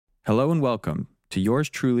Hello and welcome to yours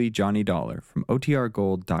truly, Johnny Dollar from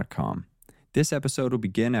OTRGold.com. This episode will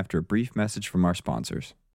begin after a brief message from our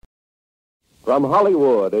sponsors. From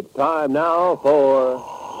Hollywood, it's time now for...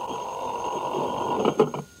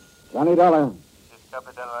 Johnny Dollar. This is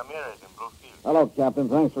Captain Ramirez in Bluefield. Hello, Captain.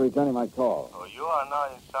 Thanks for returning my call. Oh, you are now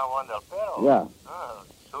in San Juan del Perro? Yeah. Oh,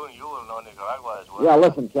 soon you will know Nicaragua as well. Yeah,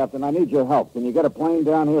 listen, Captain, I need your help. Can you get a plane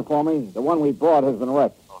down here for me? The one we brought has been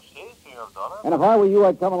wrecked. Oh, si, Senor Dollar? And if I were you,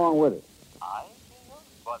 I'd come along with it. I, Senor?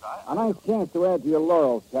 But I... A nice chance to add to your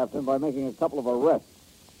laurels, Captain, by making a couple of arrests.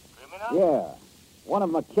 Criminal? Yeah. One of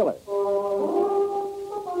them a killer.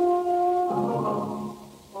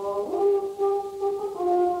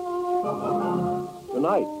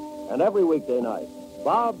 Tonight, and every weekday night,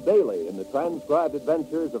 Bob Bailey in the transcribed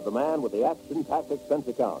adventures of the man with the action-packed expense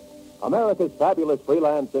account. America's fabulous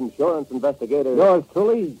freelance insurance investigator. Yours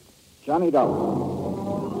truly, Johnny Dollar.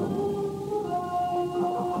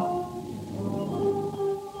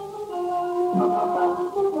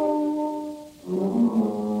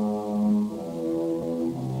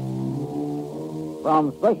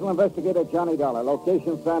 From Special Investigator Johnny Dollar,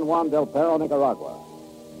 location San Juan del Perro, Nicaragua.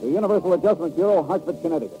 The Universal Adjustment Bureau, Hartford,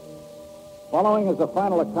 Connecticut. Following is a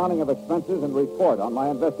final accounting of expenses and report on my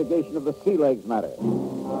investigation of the sea legs matter.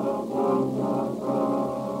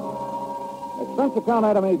 Expense account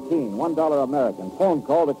item 18, $1 American. Phone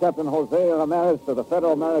call to Captain Jose Ramirez to the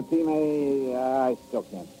Federal Maritime... I still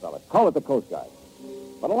can't spell it. Call it the Coast Guard.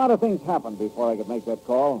 But a lot of things happened before I could make that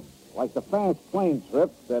call. Like the fast plane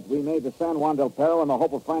trip that we made to San Juan del Perro in the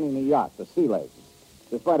hope of finding the yacht, the Sea Legs,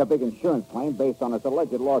 despite a big insurance claim based on its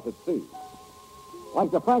alleged loss at sea.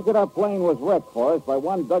 Like the fact that our plane was wrecked for us by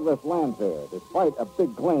one Douglas Lanfair, despite a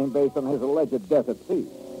big claim based on his alleged death at sea.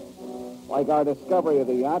 Like our discovery of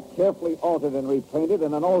the yacht, carefully altered and repainted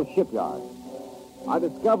in an old shipyard. Our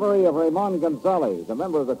discovery of Ramon Gonzalez, a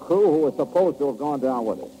member of the crew who was supposed to have gone down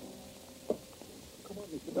with us. Come on,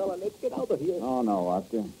 Mr. Dollar, let's get out of here. Oh, no,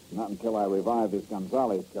 Oscar. Not until I revive this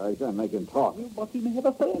Gonzalez character and make him talk. But he may have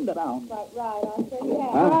a friend around. Right, Oscar.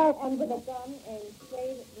 Yeah. Huh? And with a gun and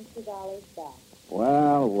straight at Mr. Dollar's back.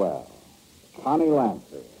 Well, well. Connie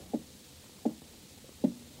Lancer.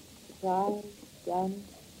 Try, gun.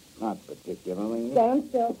 Not particularly. Stand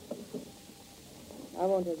still. I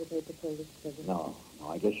won't hesitate to pull this trigger. No,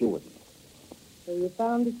 I guess you wouldn't. So you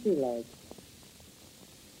found the sea legs.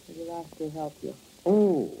 Would you ask to help you?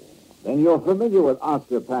 Oh, then you're familiar with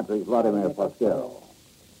Oscar Patrick Vladimir Pasquero.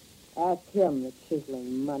 Ask him, the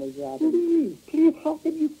chiseling money grabber. Please, how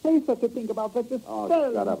can you say such a thing about such a Oh,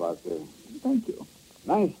 spell? shut up, Oscar. Thank you.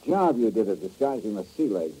 Nice job you did at disguising the sea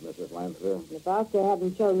legs, Mrs. Lancer. If Oscar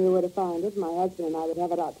hadn't shown me where to find it, my husband and I would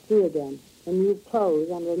have it out to sea again. In new clothes,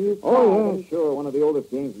 under a new flag. Oh, yeah, sure. One of the oldest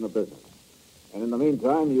games in the business. And in the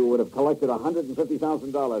meantime, you would have collected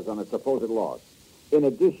 $150,000 on its supposed loss, in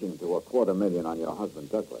addition to $250,000 on your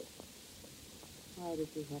husband's necklace. Why did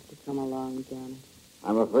you have to come along, Johnny?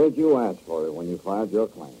 I'm afraid you asked for it when you filed your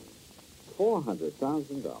claim.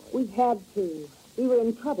 $400,000. We had to. We were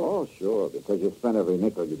in trouble. Oh, sure, because you spent every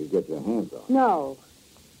nickel you could get your hands on. No.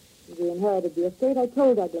 We inherited the estate. I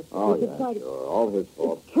told Douglas. Oh, we could yeah, try sure. All his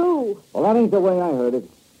fault. It's true. Well, that ain't the way I heard it.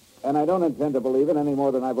 And I don't intend to believe it any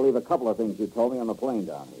more than I believe a couple of things you told me on the plane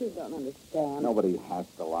down here. You don't understand. Nobody has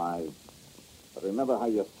to lie. But remember how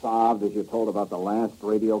you sobbed as you told about the last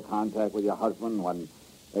radio contact with your husband when,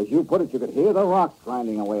 as you put it, you could hear the rocks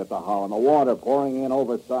grinding away at the hull and the water pouring in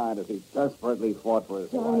overside as he desperately fought for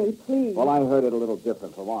his Johnny, life. please. Well, I heard it a little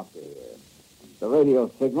different from Oscar here. The radio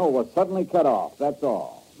signal was suddenly cut off, that's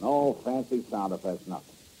all. No fancy sound effects,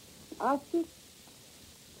 nothing. Oscar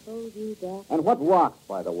told you that? And what rocks,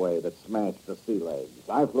 by the way, that smashed the sea legs?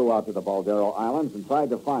 I flew out to the Baldero Islands and tried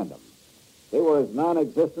to find them. They were as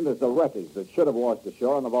non-existent as the wreckage that should have washed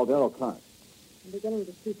ashore on the Baldero Current. I'm beginning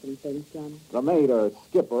to see some things, Johnny. The mate or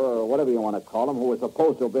skipper or whatever you want to call him, who was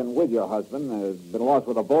supposed to have been with your husband, has been lost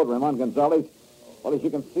with a boat, Ramon Gonzalez. Well, as you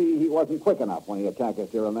can see, he wasn't quick enough when he attacked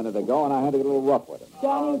us here a minute ago, and I had to get a little rough with him.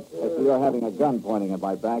 Johnny. If you're having a gun pointing at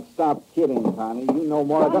my back, stop kidding, Connie. You know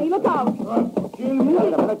more Johnny, look out. Wait a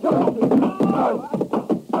minute,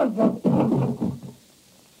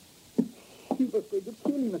 He was going to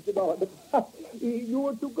kill him, Mr. Dollar, but you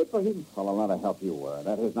were too good for him. Well, a lot of help you were.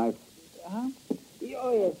 That his knife? Huh?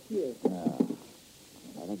 Oh, yes, yes.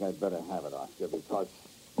 Yeah. I think I'd better have it, Oscar, because,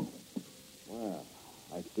 well,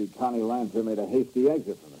 I see Connie Lancer made a hasty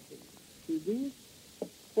exit from the scene. She did?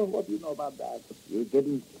 Well, what do you know about that? You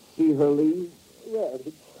didn't see her leave? Well,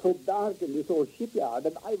 it's so dark in this old shipyard,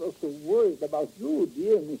 and I was so worried about you,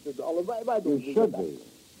 dear Mr. Dollar. Why don't You we should get out? be.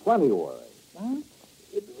 Plenty worried. Huh?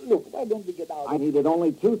 Look, why don't we get out? I needed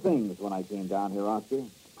only two things when I came down here, Oscar.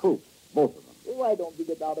 Proofs, both of them. Why don't we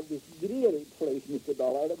get out of this dreary place, Mr.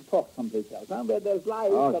 Dollar, and talk someplace else, huh? Where there's life.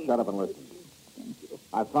 Oh, shut up and listen.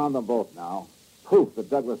 I found them both now. Proof that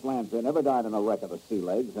Douglas Lanphier never died in a wreck of the Sea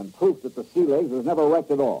Legs, and proof that the Sea Legs was never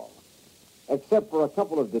wrecked at all. Except for a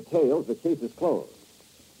couple of details, the case is closed.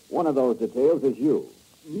 One of those details is you.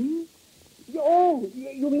 Me? Oh,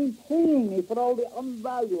 you mean paying me for all the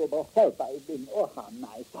unvaluable help I've been... Oh, how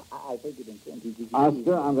nice. I'll take it in 20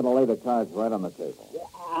 Oscar, I'm going to lay the cards right on the table.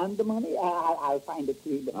 And the money? I'll find it to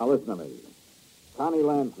you. Now, listen to me. Connie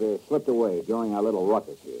Lanphier slipped away during our little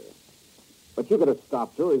ruckus here. But you could have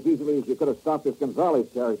stopped her as easily as you could have stopped this Gonzalez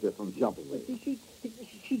character from jumping me.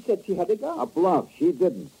 She said she had a gun. A bluff. She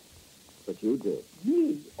didn't. But you did.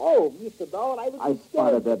 Me? Oh, Mr. Dollar, I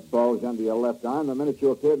spotted that bulge under your left arm the minute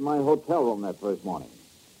you appeared in my hotel room that first morning.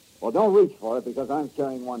 Well, don't reach for it because I'm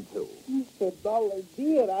carrying one, too. Mr. Dollar,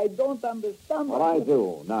 dear, I don't understand. Well, I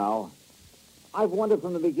do, now. I've wondered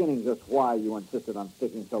from the beginning just why you insisted on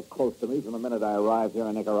sticking so close to me from the minute I arrived here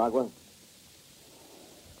in Nicaragua.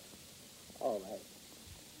 All right.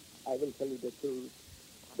 I will tell you the truth.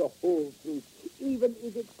 The whole truth. Even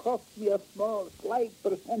if it costs me a small, slight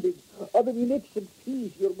percentage of the munition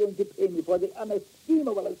fees you're going to pay me for the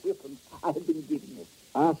unestimable assistance I've been giving you.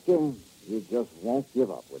 Oscar, you just won't give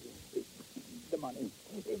up, would you? The money.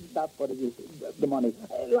 That's what it is. The money.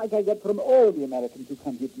 Like I get from all the Americans who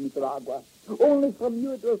come here to Nicaragua. Only from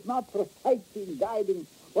you it was not for sightseeing, guiding,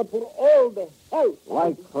 but for all the help.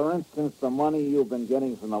 Like, for instance, the money you've been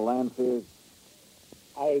getting from the Lanphiers?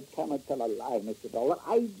 I cannot tell a lie, Mr. Dollar.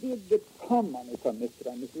 I did get some money from Mr.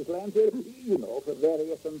 and Mrs. Lanphier, you know, for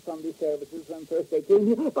various and Sunday services when first they came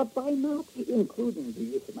here, but by now, including the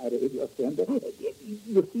use of my radio sender,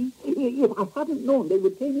 you see, if I hadn't known they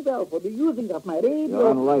would pay me well for the using of my radio...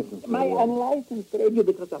 Your unlicensed My radio. unlicensed radio,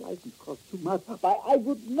 because the license costs too much. I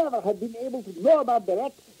would never have been able to know about the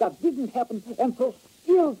wreck that didn't happen and so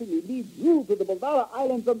skillfully lead you to the Baldara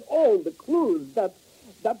Islands and all the clues that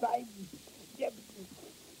I...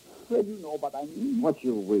 Well, you know what I mean. What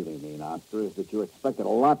you really mean, Oscar, is that you expected a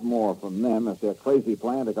lot more from them if their crazy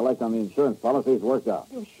plan to collect on the insurance policies worked out.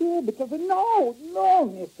 You're sure? Because no,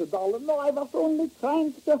 Mr. Dollar, no, I was only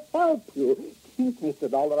trying to help you. Think, Mr.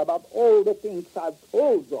 Dollar, about all the things I've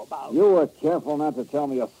told you about. You were careful not to tell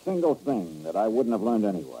me a single thing that I wouldn't have learned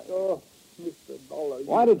anyway. Oh, Mr. Dollar.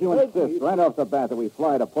 Why did you insist right off the bat that we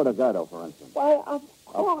fly to Puerto Gardo, for instance? Why, of course.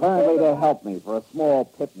 Apparently to help me for a small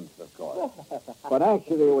pittance, of course. But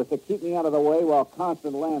actually it was to keep me out of the way while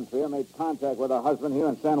Constance Lanphier made contact with her husband here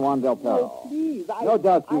in San Juan del Perro. Oh, please, No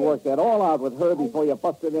doubt you worked that all out with her before you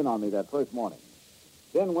busted in on me that first morning.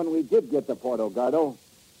 Then when we did get to Puerto Gardo,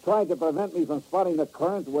 tried to prevent me from spotting the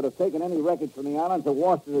current that would have taken any wreckage from the islands and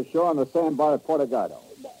washed it ashore on the sandbar at Puerto Gardo,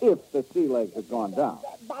 if the Sea Legs had gone down.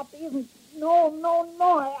 That isn't... No.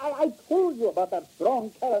 I told you about that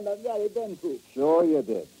strong current and very dense. Sure you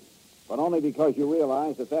did. But only because you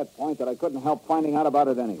realized at that point that I couldn't help finding out about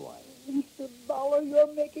it anyway. Mr. Dollar,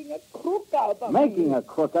 you're making a crook out of me. Making a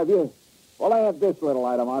crook of you? Well, I have this little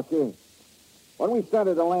item, Oscar. When we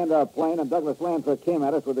started to land our plane and Douglas Lanphier came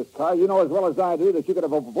at us with his car, you know as well as I do that you could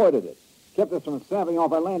have avoided it. Kept us from snapping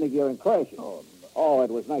off our landing gear and crashing. Oh, it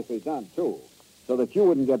was nicely done, too. So that you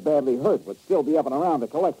wouldn't get badly hurt, but still be up and around to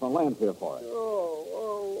collect from Lanphier for it.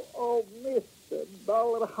 Oh, Mr.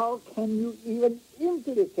 Dollar, how can you even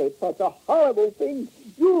implicate such a horrible thing?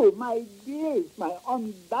 You, my dearest, my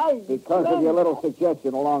undying Because friend. of your little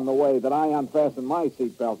suggestion along the way that I unfastened my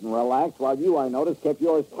seatbelt and relaxed while you, I noticed, kept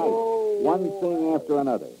yours tight. One thing after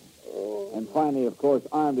another. And finally, of course,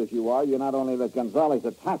 armed as you are, you not only let Gonzalez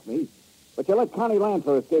attack me, but you let Connie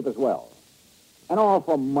Lanphier escape as well. And all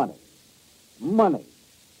for money. Money.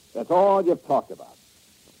 That's all you've talked about.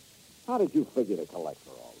 How did you figure to collect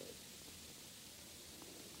for all this?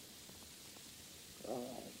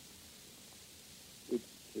 It's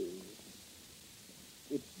true.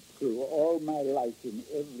 It's true. All my life in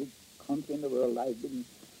every country in the world I've been...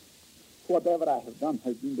 Whatever I have done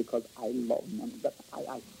has been because I love money. But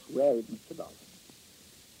I swear it, Mr. Dollar.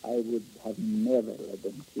 I would have never let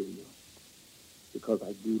them kill you. Because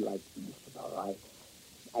I do like you, Mr. Dollar.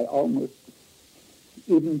 I almost...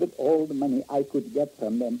 Even with all the money I could get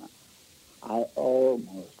from them, I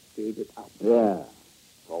almost gave it up. Yeah,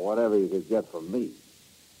 for whatever you could get from me.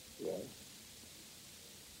 Yes.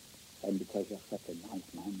 And because you're such a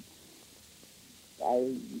nice man,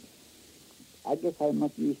 I guess I'm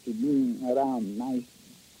not used to being around nice...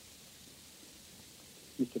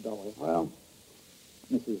 Mr. Dollar. Well?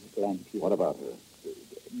 Mrs. Lanphier. What about her?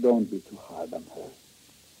 Don't be too hard on her.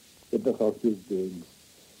 It was all his doings.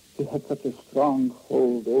 He had such a strong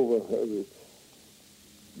hold over her.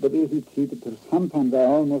 The way he treated her, sometimes I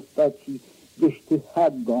almost thought she wished he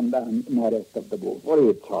had gone down in the rest of the boat. What are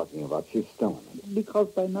you talking about? She's still in it. Because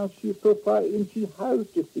by now she's so far in, she has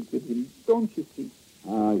to stick with him. Don't you see?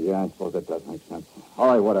 Oh, yeah, I suppose that does make sense. All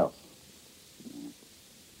right, what else?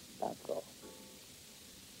 That's all.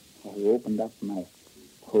 I opened up my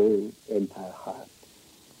whole entire heart.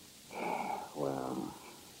 Well,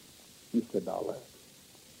 Mr. Dollar,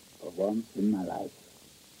 for once in my life,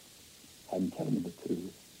 I'm telling the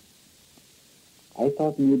truth. I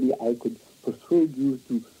thought maybe I could persuade you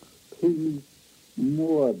to pay me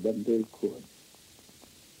more than they could.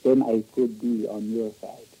 Then I could be on your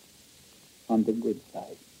side, on the good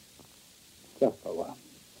side, just for once.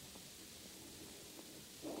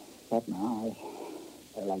 But now,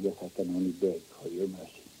 I guess I can only beg for your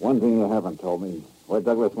mercy. one thing you haven't told me, where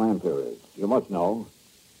Douglas Lanphier is. You must know.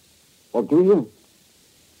 Well, do you?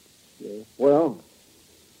 Yes, Well,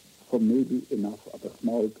 for maybe enough of a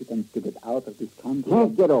small pittance to get out of this country.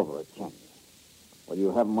 can't get over it, can you? Well,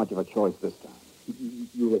 you haven't much of a choice this time.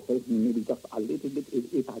 You will help me maybe just a little bit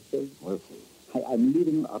if I say. We'll see. I'm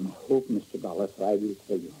living on hope, Mr. Dollar, so I will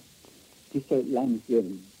tell you. Mr. Lanphier.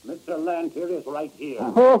 Mr. Lanphier is right here.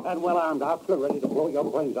 Oh. And well armed, officer, ready to blow your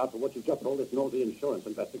brains out for what you just told this nosy insurance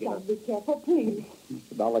investigator. Be careful, please.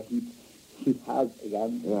 Mr. Dollar, he has a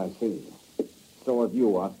gun. Yeah, I see. So have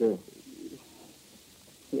you, Oscar.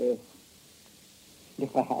 Yes. Yes,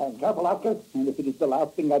 I have. Careful, Oscar. And if it is the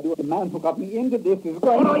last thing I do, the man who got me into this is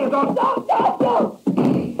going... Oh, no, you don't.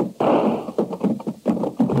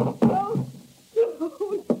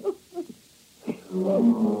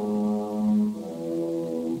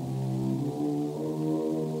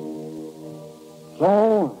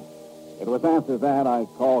 So, it was after that I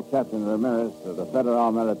called Captain Ramirez to the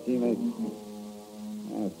Federal Maritime.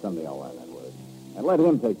 Someday I'll learn that word. And let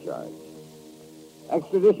him take charge.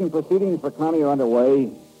 Extradition proceedings for Connie are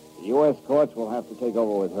underway. The U.S. courts will have to take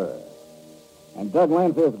over with her. And Doug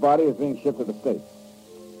Lanphier's body is being shipped to the States.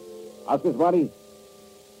 Oscar's body?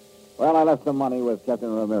 Well, I left some money with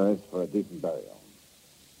Captain Ramirez for a decent burial.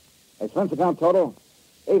 Expense account total,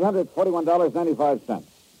 $841.95.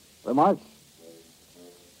 Remarks?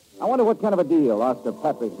 I wonder what kind of a deal Oscar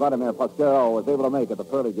Patrick Vladimir Pasquero was able to make at the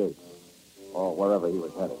pearly gates, or wherever he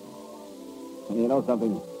was headed. And you know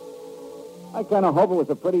something? I kind of hope it was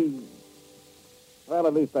a pretty... Well,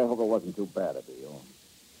 at least I hope it wasn't too bad a deal.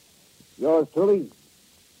 Yours truly,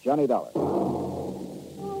 Johnny Dollar.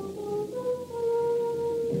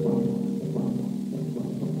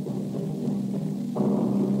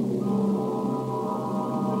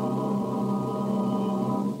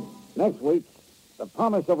 Next week, the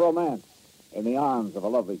promise of romance in the arms of a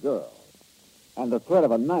lovely girl, and the threat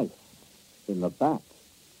of a knife in the back.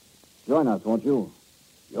 Join us, won't you?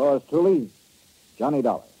 Yours truly, Johnny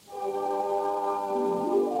Dollar.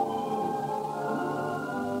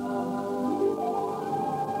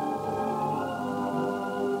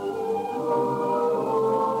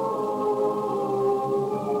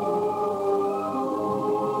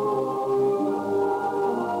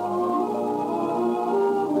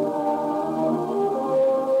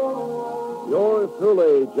 Yours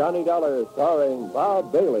truly, Johnny Dollar, starring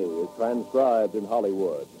Bob Bailey, is transcribed in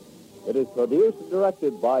Hollywood. It is produced and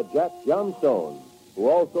directed by Jack Johnstone, who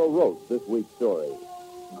also wrote this week's story.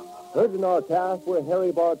 Heard in our cast were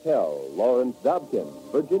Harry Bartell, Lawrence Dobkin,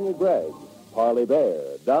 Virginia Gregg, Parley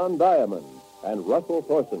Bear, Don Diamond, and Russell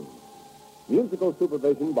Thorson. Musical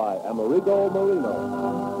supervision by Amerigo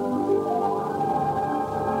Marino.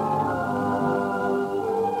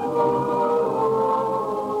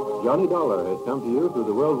 Johnny Dollar has come to you through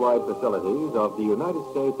the worldwide facilities of the United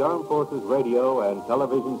States Armed Forces Radio and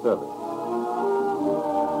Television Service.